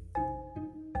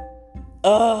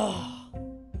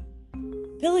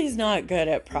 Billy's not good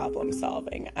at problem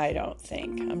solving, I don't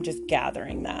think. I'm just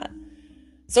gathering that.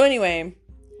 So anyway,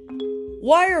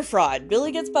 wire fraud.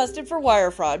 Billy gets busted for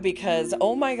wire fraud because,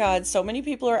 oh my God, so many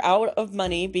people are out of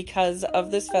money because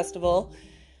of this festival.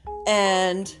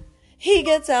 And he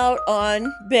gets out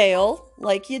on bail,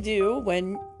 like you do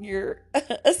when you're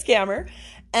a scammer.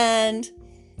 And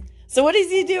so what does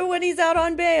he do when he's out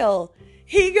on bail?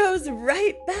 He goes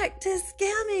right back to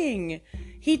scamming.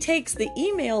 He takes the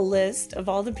email list of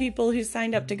all the people who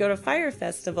signed up to go to Fyre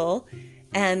Festival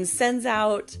and sends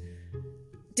out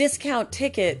discount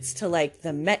tickets to like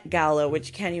the Met Gala, which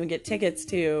you can't even get tickets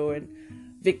to, and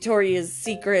Victoria's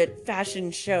Secret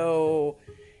fashion show,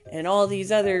 and all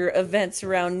these other events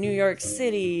around New York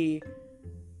City.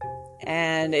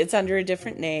 And it's under a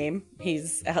different name.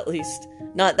 He's at least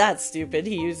not that stupid.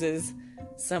 He uses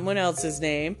someone else's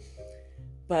name.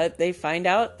 But they find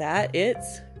out that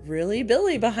it's really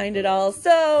Billy behind it all.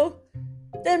 So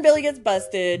then Billy gets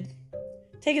busted,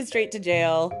 taken straight to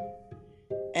jail,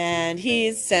 and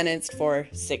he's sentenced for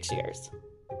 6 years.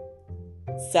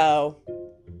 So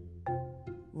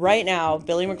right now,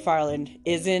 Billy McFarland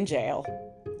is in jail.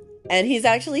 And he's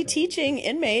actually teaching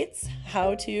inmates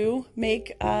how to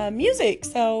make music.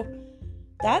 So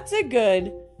that's a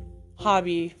good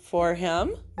hobby for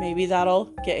him. Maybe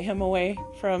that'll get him away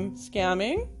from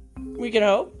scamming. We can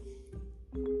hope.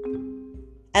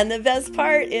 And the best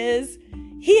part is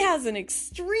he has an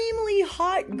extremely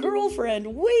hot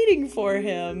girlfriend waiting for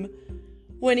him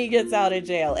when he gets out of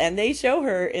jail. And they show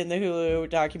her in the Hulu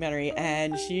documentary,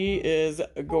 and she is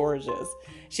gorgeous.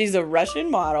 She's a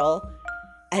Russian model.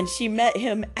 And she met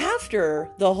him after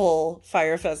the whole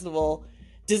Fyre Festival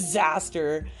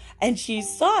disaster. And she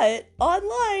saw it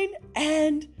online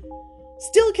and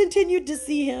still continued to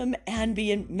see him and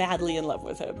be madly in love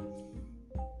with him.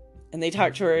 And they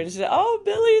talked to her and she said, oh,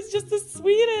 Billy's just the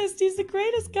sweetest. He's the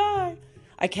greatest guy.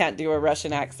 I can't do a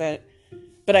Russian accent,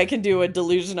 but I can do a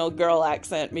delusional girl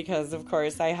accent because, of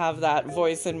course, I have that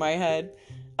voice in my head.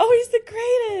 Oh, he's the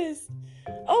greatest.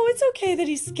 Oh, it's okay that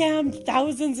he scammed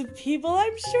thousands of people.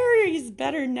 I'm sure he's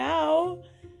better now.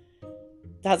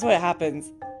 That's what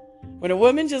happens. When a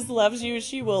woman just loves you,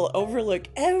 she will overlook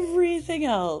everything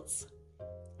else.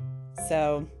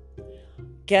 So,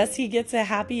 guess he gets a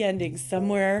happy ending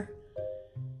somewhere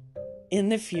in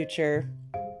the future.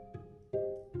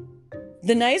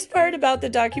 The nice part about the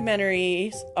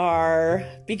documentaries are,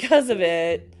 because of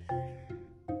it,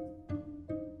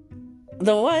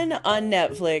 the one on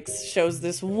Netflix shows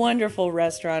this wonderful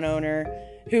restaurant owner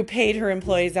who paid her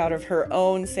employees out of her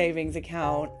own savings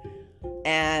account.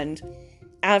 And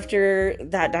after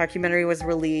that documentary was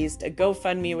released, a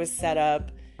GoFundMe was set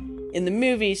up. In the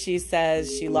movie, she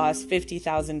says she lost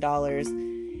 $50,000.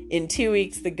 In 2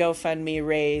 weeks, the GoFundMe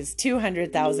raised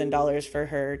 $200,000 for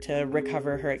her to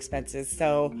recover her expenses.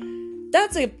 So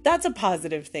that's a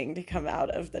positive thing to come out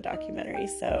of the documentary.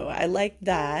 So I like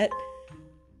that.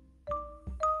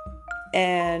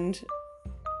 And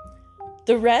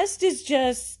the rest is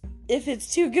just, if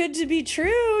it's too good to be true,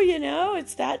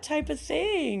 it's that type of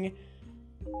thing.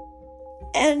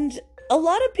 And a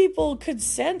lot of people could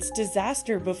sense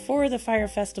disaster before the Fyre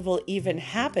Festival even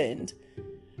happened.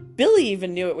 Billy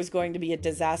even knew it was going to be a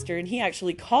disaster, and he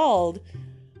actually called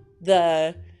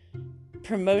the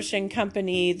promotion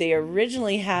company. They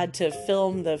originally had to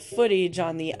film the footage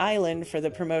on the island for the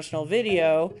promotional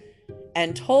video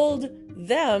and told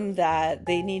them that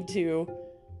they need to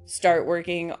start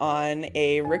working on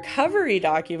a recovery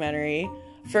documentary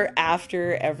for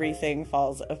after everything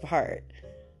falls apart.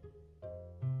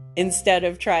 Instead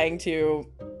of trying to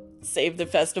save the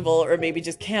festival or maybe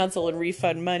just cancel and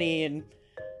refund money and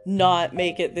not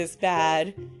make it this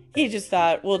bad, he just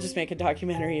thought, we'll just make a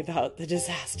documentary about the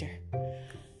disaster.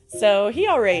 So he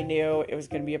already knew it was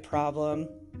going to be a problem.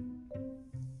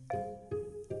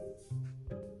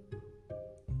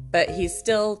 But he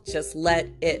still just let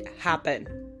it happen.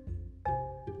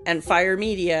 And Fyre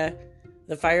Media,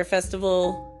 the Fyre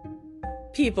Festival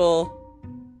people,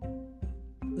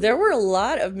 there were a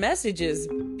lot of messages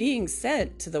being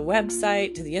sent to the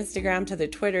website, to the Instagram, to the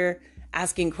Twitter,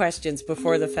 asking questions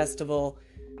before the festival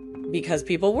because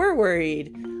people were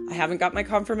worried. I haven't got my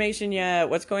confirmation yet.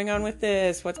 What's going on with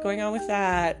this? What's going on with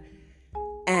that?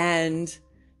 And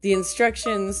the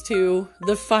instructions to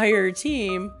the Fyre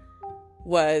team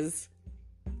was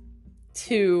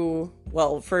to,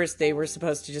 well, first they were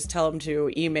supposed to just tell them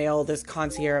to email this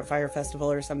concierge at Fyre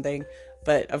Festival or something.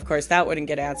 But of course that wouldn't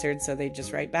get answered, so they'd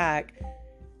just write back.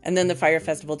 And then the Fyre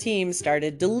Festival team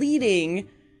started deleting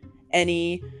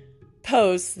any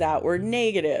posts that were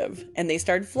negative. And they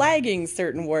started flagging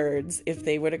certain words if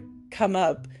they would have come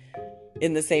up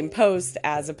in the same post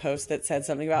as a post that said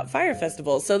something about Fyre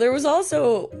Festival. So there was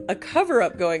also a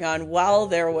cover-up going on while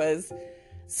there was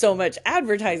so much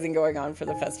advertising going on for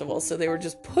the festival. So they were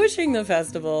just pushing the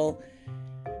festival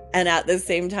and at the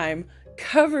same time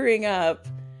covering up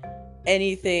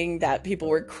anything that people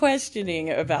were questioning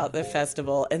about the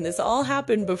festival. And this all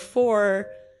happened before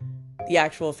the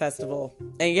actual festival.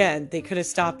 And again, they could have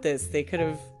stopped this. They could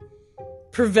have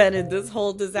prevented this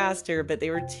whole disaster, but they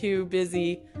were too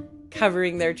busy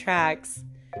covering their tracks.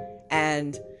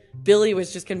 And Billy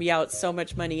was just going to be out so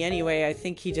much money anyway. I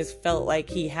think he just felt like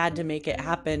he had to make it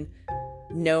happen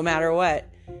no matter what.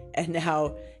 And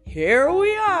now here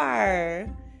we are.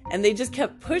 And they just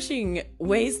kept pushing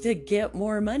ways to get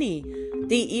more money.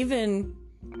 They even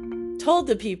told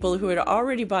the people who had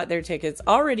already bought their tickets,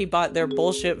 already bought their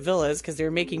bullshit villas, because they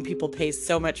were making people pay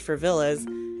so much for villas,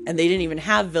 and they didn't even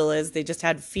have villas. They just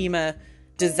had FEMA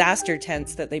disaster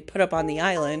tents that they put up on the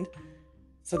island.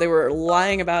 So they were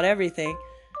lying about everything.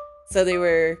 So they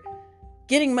were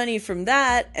getting money from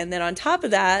that. And then on top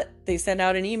of that, they sent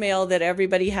out an email that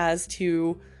everybody has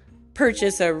to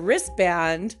purchase a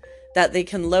wristband that they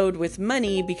can load with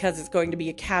money because it's going to be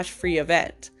a cash-free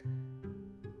event.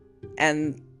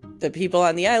 And the people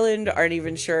on the island aren't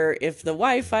even sure if the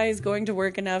Wi-Fi is going to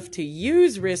work enough to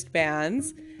use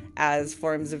wristbands as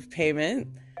forms of payment.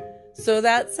 So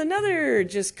that's another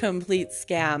just complete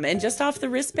scam. And just off the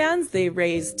wristbands, they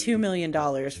raised $2 million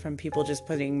from people just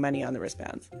putting money on the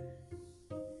wristbands.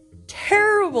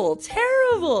 Terrible,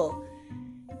 terrible.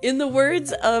 In the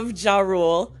words of Ja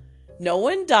Rule, no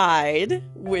one died,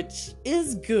 which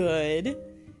is good.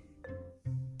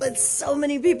 But so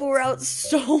many people were out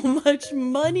so much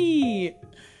money.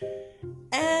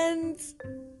 And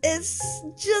it's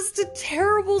just a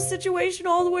terrible situation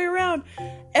all the way around.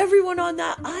 Everyone on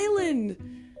that island,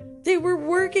 they were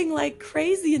working like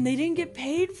crazy and they didn't get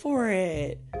paid for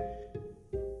it.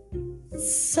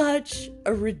 Such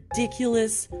a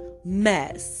ridiculous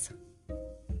mess.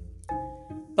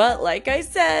 But like I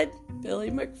said,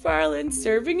 Billy McFarland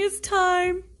serving his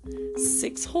time,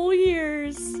 6 whole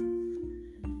years.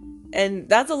 And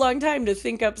that's a long time to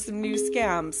think up some new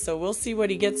scams, so we'll see what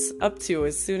he gets up to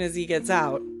as soon as he gets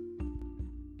out.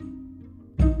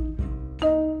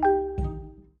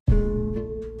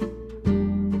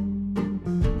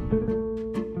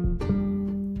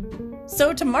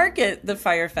 So to market the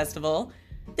Fyre Festival,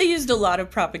 they used a lot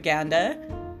of propaganda.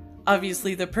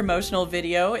 Obviously, the promotional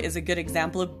video is a good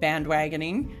example of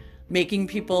bandwagoning, making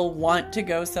people want to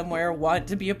go somewhere, want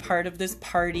to be a part of this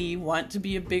party, want to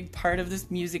be a big part of this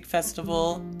music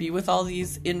festival, be with all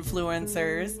these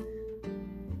influencers.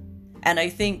 And I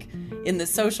think in the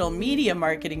social media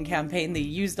marketing campaign, they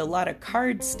used a lot of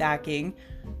card stacking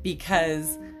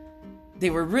because they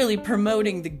were really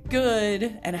promoting the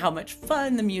good and how much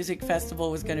fun the music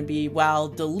festival was going to be while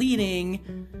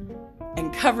deleting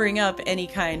and covering up any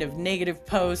kind of negative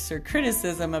posts or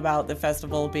criticism about the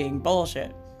festival being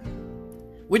bullshit.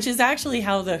 Which is actually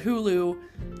how the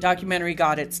Hulu documentary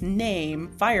got its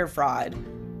name, Fyre Fraud.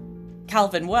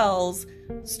 Calvin Wells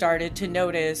started to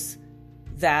notice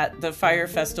that the Fyre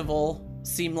Festival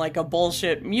seemed like a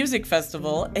bullshit music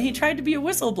festival, and he tried to be a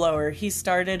whistleblower. He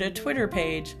started a Twitter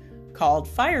page called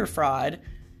Fyre Fraud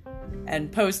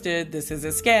and posted, "This is a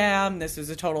scam, this is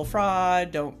a total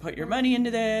fraud, don't put your money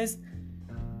into this."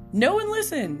 No one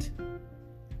listened.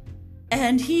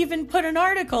 And he even put an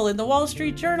article in the Wall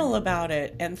Street Journal about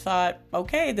it and thought,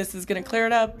 okay, this is going to clear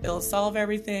it up. It'll solve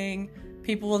everything.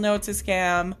 People will know it's a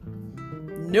scam.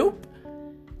 Nope.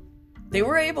 They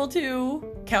were able to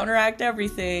counteract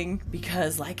everything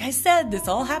because, like I said, this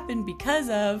all happened because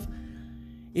of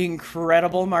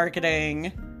incredible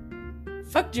marketing.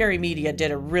 Fuck Jerry Media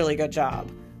did a really good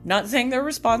job. Not saying they're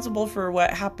responsible for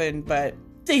what happened, but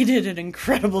they did an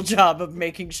incredible job of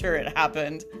making sure it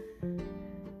happened.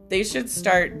 They should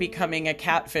start becoming a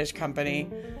catfish company.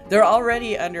 They're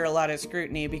already under a lot of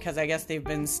scrutiny because I guess they've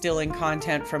been stealing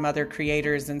content from other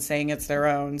creators and saying it's their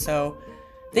own, so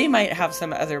they might have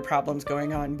some other problems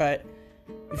going on. But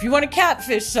if you want to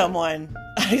catfish someone,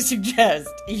 I suggest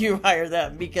you hire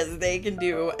them because they can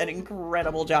do an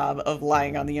incredible job of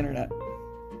lying on the internet.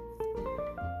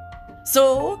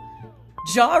 So,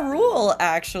 Ja Rule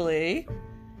actually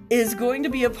is going to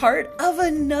be a part of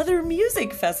another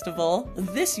music festival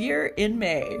this year in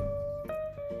May.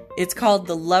 It's called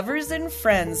the Lovers and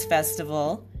Friends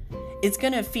Festival. It's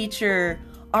going to feature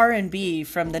R&B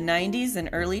from the 90s and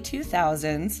early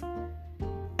 2000s.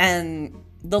 And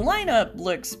the lineup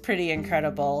looks pretty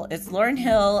incredible. It's Lauryn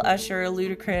Hill, Usher,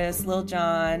 Ludacris, Lil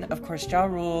Jon, of course Ja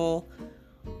Rule,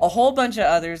 a whole bunch of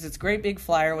others. It's a great big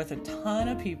flyer with a ton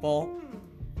of people.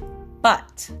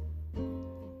 But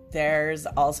there's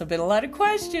also been a lot of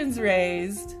questions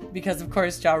raised because, of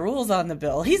course, Ja Rule's on the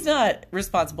bill. He's not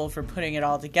responsible for putting it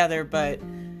all together, but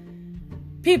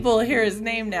people hear his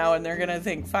name now and they're going to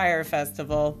think Fyre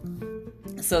Festival.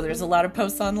 So there's a lot of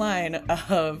posts online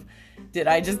of, did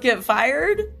I just get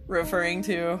fired? Referring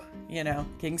to,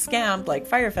 getting scammed like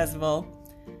Fyre Festival.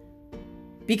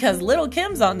 Because Lil'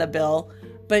 Kim's on the bill,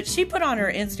 but she put on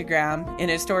her Instagram in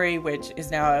a story, which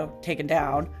is now taken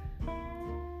down.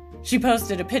 She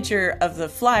posted a picture of the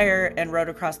flyer and wrote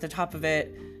across the top of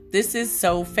it, "This is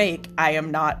so fake, I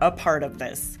am not a part of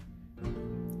this."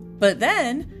 But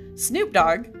then Snoop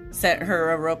Dogg sent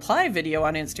her a reply video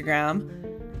on Instagram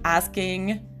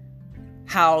asking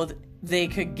how they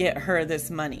could get her this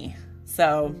money.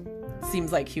 So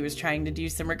seems like he was trying to do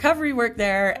some recovery work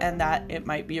there and that it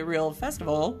might be a real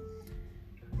festival.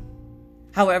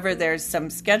 However, there's some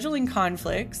scheduling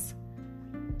conflicts.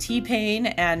 T-Pain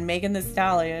and Megan Thee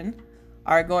Stallion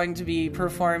are going to be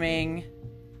performing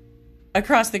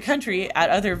across the country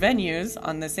at other venues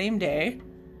on the same day,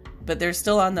 but they're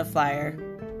still on the flyer.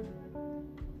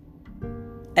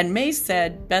 And Mace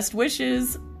said, "Best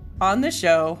wishes on the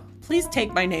show. Please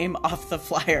take my name off the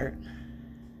flyer."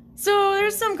 So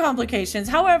there's some complications.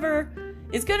 However,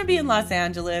 it's going to be in Los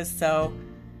Angeles, so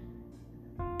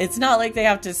it's not like they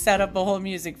have to set up a whole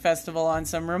music festival on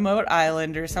some remote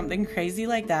island or something crazy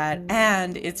like that.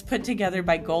 And it's put together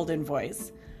by Golden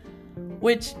Voice,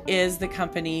 which is the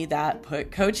company that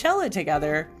put Coachella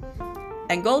together.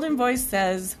 And Golden Voice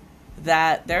says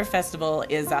that their festival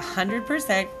is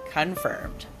 100%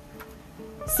 confirmed.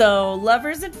 So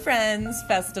Lovers and Friends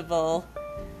Festival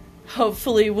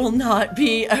hopefully will not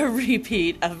be a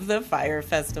repeat of the Fyre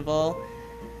Festival.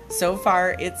 So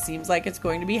far, it seems like it's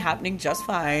going to be happening just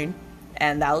fine,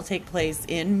 and that'll take place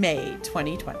in May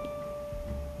 2020.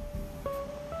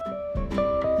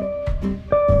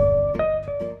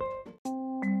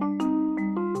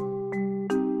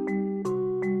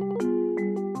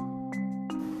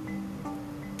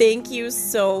 Thank you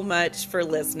so much for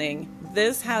listening.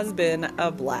 This has been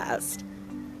a blast.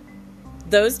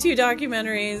 Those two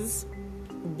documentaries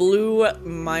blew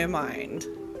my mind.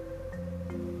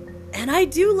 And I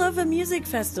do love a music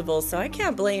festival, so I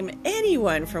can't blame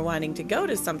anyone for wanting to go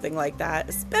to something like that,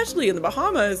 especially in the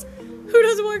Bahamas. Who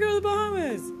doesn't want to go to the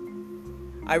Bahamas?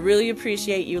 I really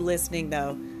appreciate you listening,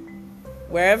 though.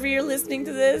 Wherever you're listening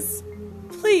to this,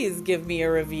 please give me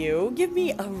a review. Give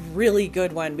me a really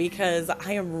good one because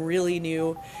I am really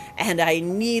new and I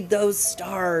need those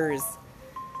stars.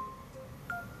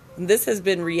 This has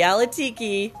been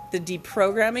Realitiki, the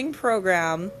deprogramming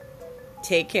program.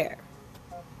 Take care.